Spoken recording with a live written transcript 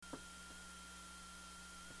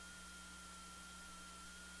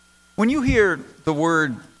When you hear the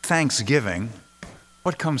word Thanksgiving,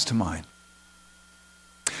 what comes to mind?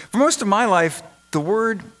 For most of my life, the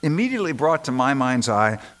word immediately brought to my mind's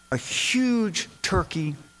eye a huge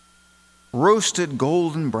turkey, roasted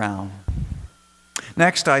golden brown.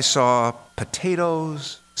 Next, I saw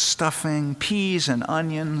potatoes, stuffing, peas and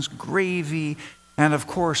onions, gravy, and of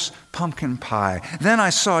course, pumpkin pie. Then I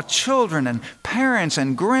saw children and parents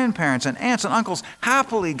and grandparents and aunts and uncles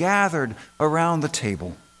happily gathered around the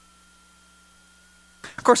table.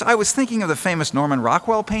 Of course, I was thinking of the famous Norman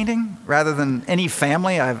Rockwell painting rather than any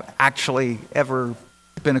family I've actually ever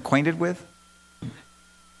been acquainted with.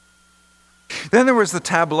 Then there was the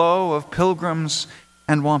tableau of pilgrims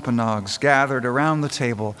and Wampanoags gathered around the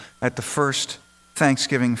table at the first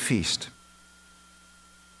Thanksgiving feast.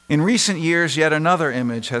 In recent years, yet another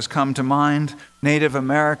image has come to mind: Native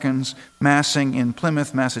Americans massing in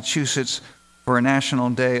Plymouth, Massachusetts for a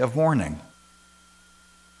national day of mourning.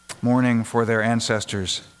 Mourning for their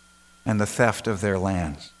ancestors and the theft of their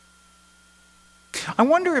lands. I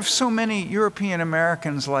wonder if so many European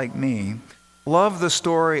Americans like me love the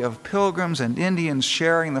story of pilgrims and Indians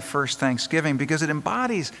sharing the first Thanksgiving because it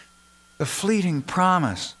embodies the fleeting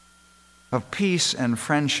promise of peace and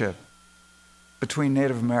friendship between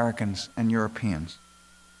Native Americans and Europeans.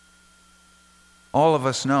 All of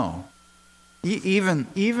us know,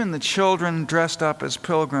 even the children dressed up as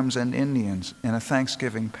pilgrims and Indians in a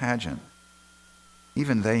Thanksgiving pageant,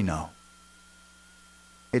 even they know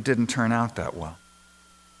it didn't turn out that well.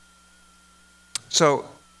 So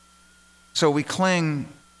we cling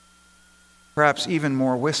perhaps even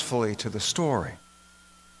more wistfully to the story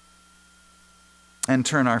and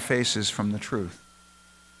turn our faces from the truth.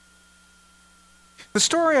 The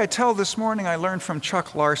story I tell this morning I learned from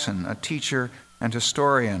Chuck Larson, a teacher and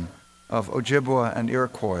historian of Ojibwa and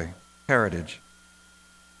Iroquois heritage.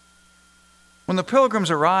 When the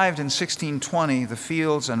Pilgrims arrived in 1620, the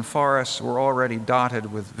fields and forests were already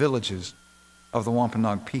dotted with villages of the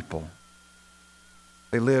Wampanoag people.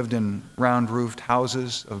 They lived in round-roofed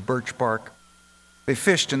houses of birch bark. They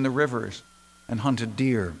fished in the rivers and hunted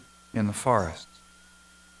deer in the forests.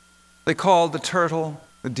 They called the turtle,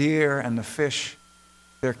 the deer, and the fish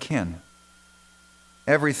their kin.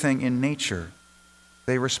 Everything in nature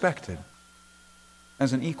they respected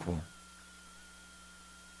as an equal.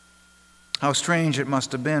 How strange it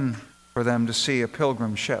must have been for them to see a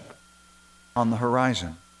pilgrim ship on the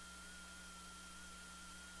horizon.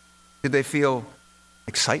 Did they feel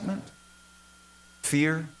excitement,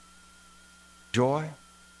 fear, joy?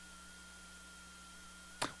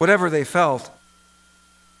 Whatever they felt,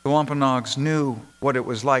 the Wampanoags knew what it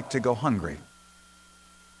was like to go hungry,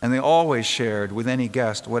 and they always shared with any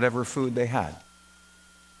guest whatever food they had.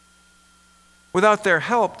 Without their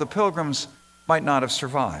help, the Pilgrims might not have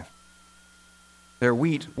survived. Their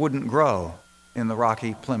wheat wouldn't grow in the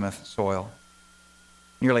rocky Plymouth soil.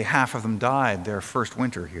 Nearly half of them died their first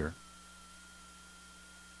winter here.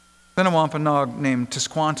 Then a Wampanoag named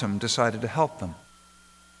Tisquantum decided to help them.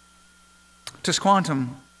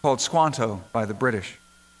 Tisquantum, called Squanto by the British,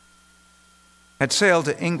 had sailed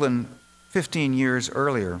to England 15 years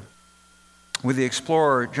earlier with the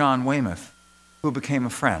explorer John Weymouth, who became a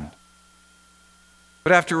friend.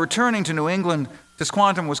 But after returning to New England,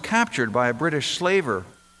 Tisquantum was captured by a British slaver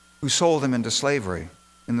who sold him into slavery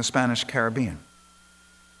in the Spanish Caribbean.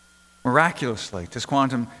 Miraculously,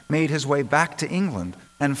 Tisquantum made his way back to England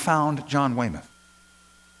and found John Weymouth,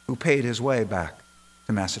 who paid his way back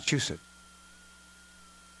to Massachusetts.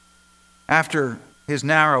 After his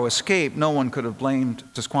narrow escape, no one could have blamed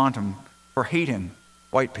Tisquantum for hating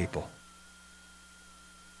white people.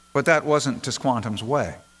 But that wasn't Tisquantum's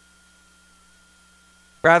way.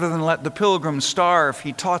 Rather than let the Pilgrims starve,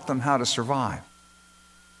 he taught them how to survive.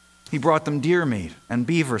 He brought them deer meat and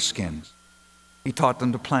beaver skins. He taught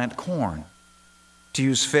them to plant corn, to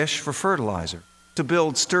use fish for fertilizer, to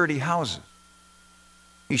build sturdy houses.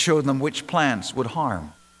 He showed them which plants would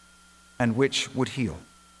harm and which would heal.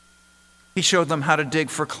 He showed them how to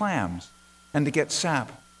dig for clams and to get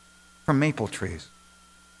sap from maple trees.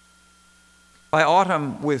 By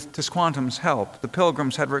autumn, with Tisquantum's help, the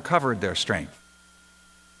Pilgrims had recovered their strength.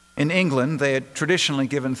 In England, they had traditionally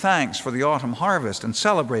given thanks for the autumn harvest and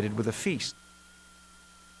celebrated with a feast.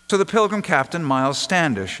 So the Pilgrim captain, Miles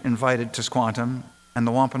Standish, invited Tisquantum and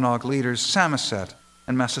the Wampanoag leaders Samoset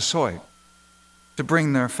and Massasoit to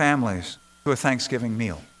bring their families to a Thanksgiving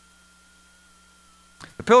meal.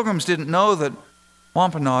 The Pilgrims didn't know that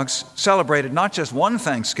Wampanoags celebrated not just one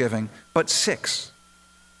Thanksgiving, but 6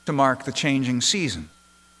 to mark the changing season: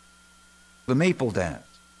 the Maple Dance,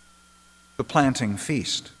 the Planting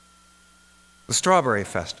Feast, the Strawberry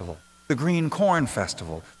Festival, the Green Corn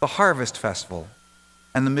Festival, the Harvest Festival,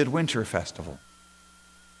 and the Midwinter Festival.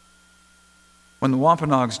 When the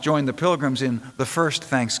Wampanoags joined the Pilgrims in the first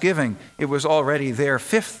Thanksgiving, it was already their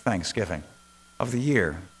fifth Thanksgiving of the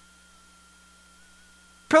year.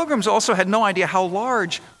 Pilgrims also had no idea how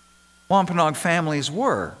large Wampanoag families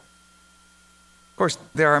were. Of course,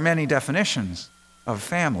 there are many definitions of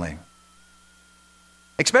family.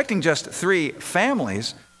 Expecting just 3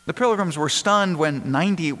 families, the Pilgrims were stunned when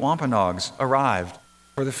 90 Wampanoags arrived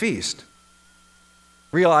for the feast.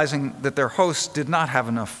 Realizing that their hosts did not have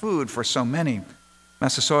enough food for so many,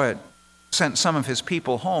 Massasoit sent some of his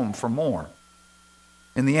people home for more.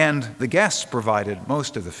 In the end, the guests provided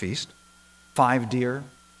most of the feast: 5 deer,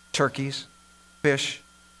 turkeys, fish,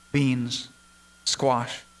 beans,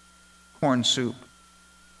 squash, corn soup,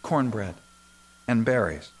 cornbread, and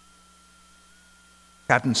berries.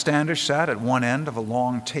 Captain Standish sat at one end of a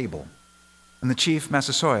long table, and the chief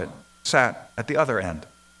Massasoit sat at the other end.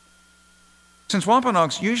 Since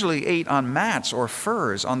Wampanoags usually ate on mats or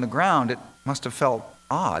furs on the ground, it must have felt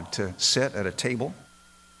odd to sit at a table,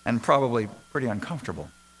 and probably pretty uncomfortable.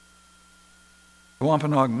 The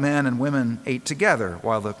Wampanoag men and women ate together,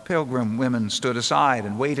 while the Pilgrim women stood aside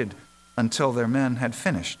and waited until their men had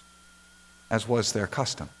finished, as was their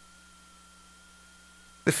custom.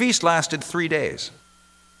 The feast lasted 3 days.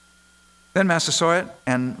 Then Massasoit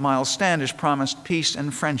and Miles Standish promised peace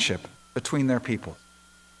and friendship between their peoples.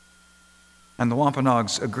 And the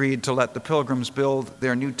Wampanoags agreed to let the Pilgrims build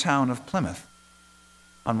their new town of Plymouth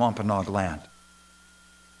on Wampanoag land.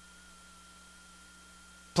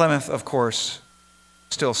 Plymouth, of course,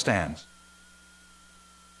 still stands.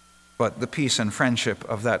 But the peace and friendship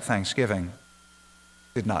of that Thanksgiving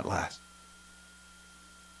did not last.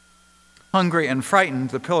 Hungry and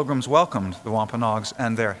frightened, the Pilgrims welcomed the Wampanoags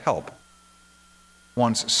and their help.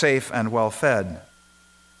 Once safe and well-fed,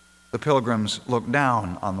 the Pilgrims looked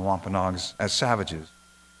down on the Wampanoags as savages.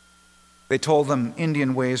 They told them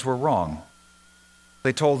Indian ways were wrong.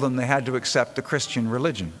 They told them they had to accept the Christian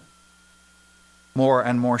religion. More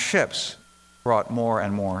and more ships brought more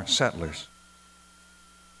and more settlers.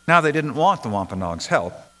 Now they didn't want the Wampanoags'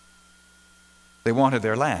 help. They wanted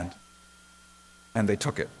their land, and they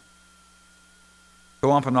took it. The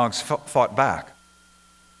Wampanoags fought back.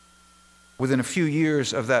 Within a few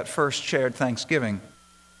years of that first shared Thanksgiving,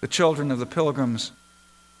 the children of the Pilgrims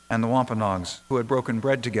and the Wampanoags, who had broken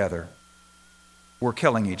bread together, were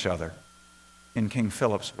killing each other in King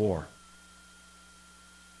Philip's War.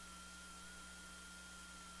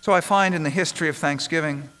 So I find in the history of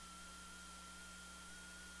Thanksgiving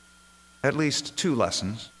at least 2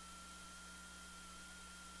 lessons.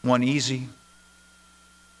 One easy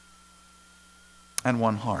and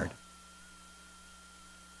one hard.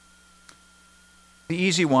 The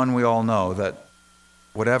easy one we all know, that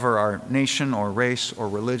whatever our nation or race or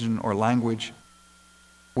religion or language,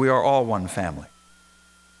 we are all one family.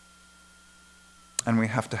 And we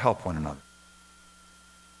have to help one another.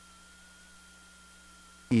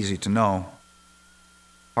 Easy to know,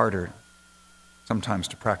 harder sometimes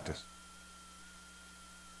to practice.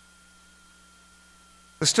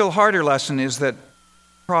 The still harder lesson is that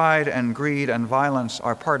pride and greed and violence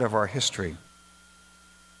are part of our history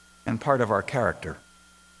and part of our character.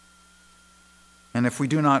 And if we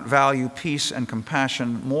do not value peace and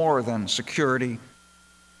compassion more than security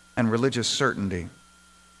and religious certainty,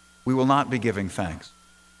 we will not be giving thanks,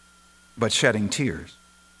 but shedding tears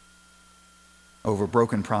over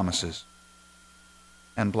broken promises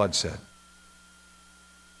and bloodshed.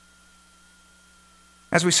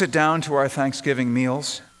 As we sit down to our Thanksgiving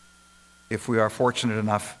meals, if we are fortunate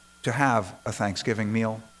enough to have a Thanksgiving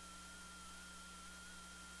meal,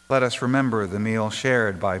 let us remember the meal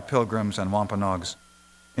shared by Pilgrims and Wampanoags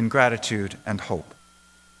in gratitude and hope.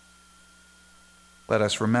 Let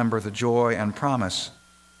us remember the joy and promise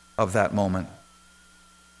of that moment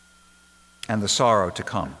and the sorrow to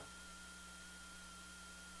come.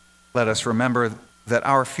 Let us remember that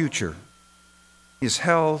our future is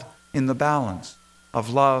held in the balance of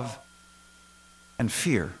love and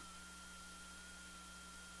fear.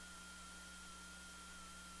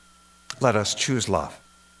 Let us choose love.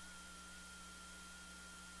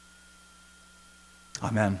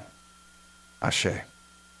 Amen. Ashe.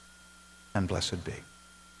 And blessed be.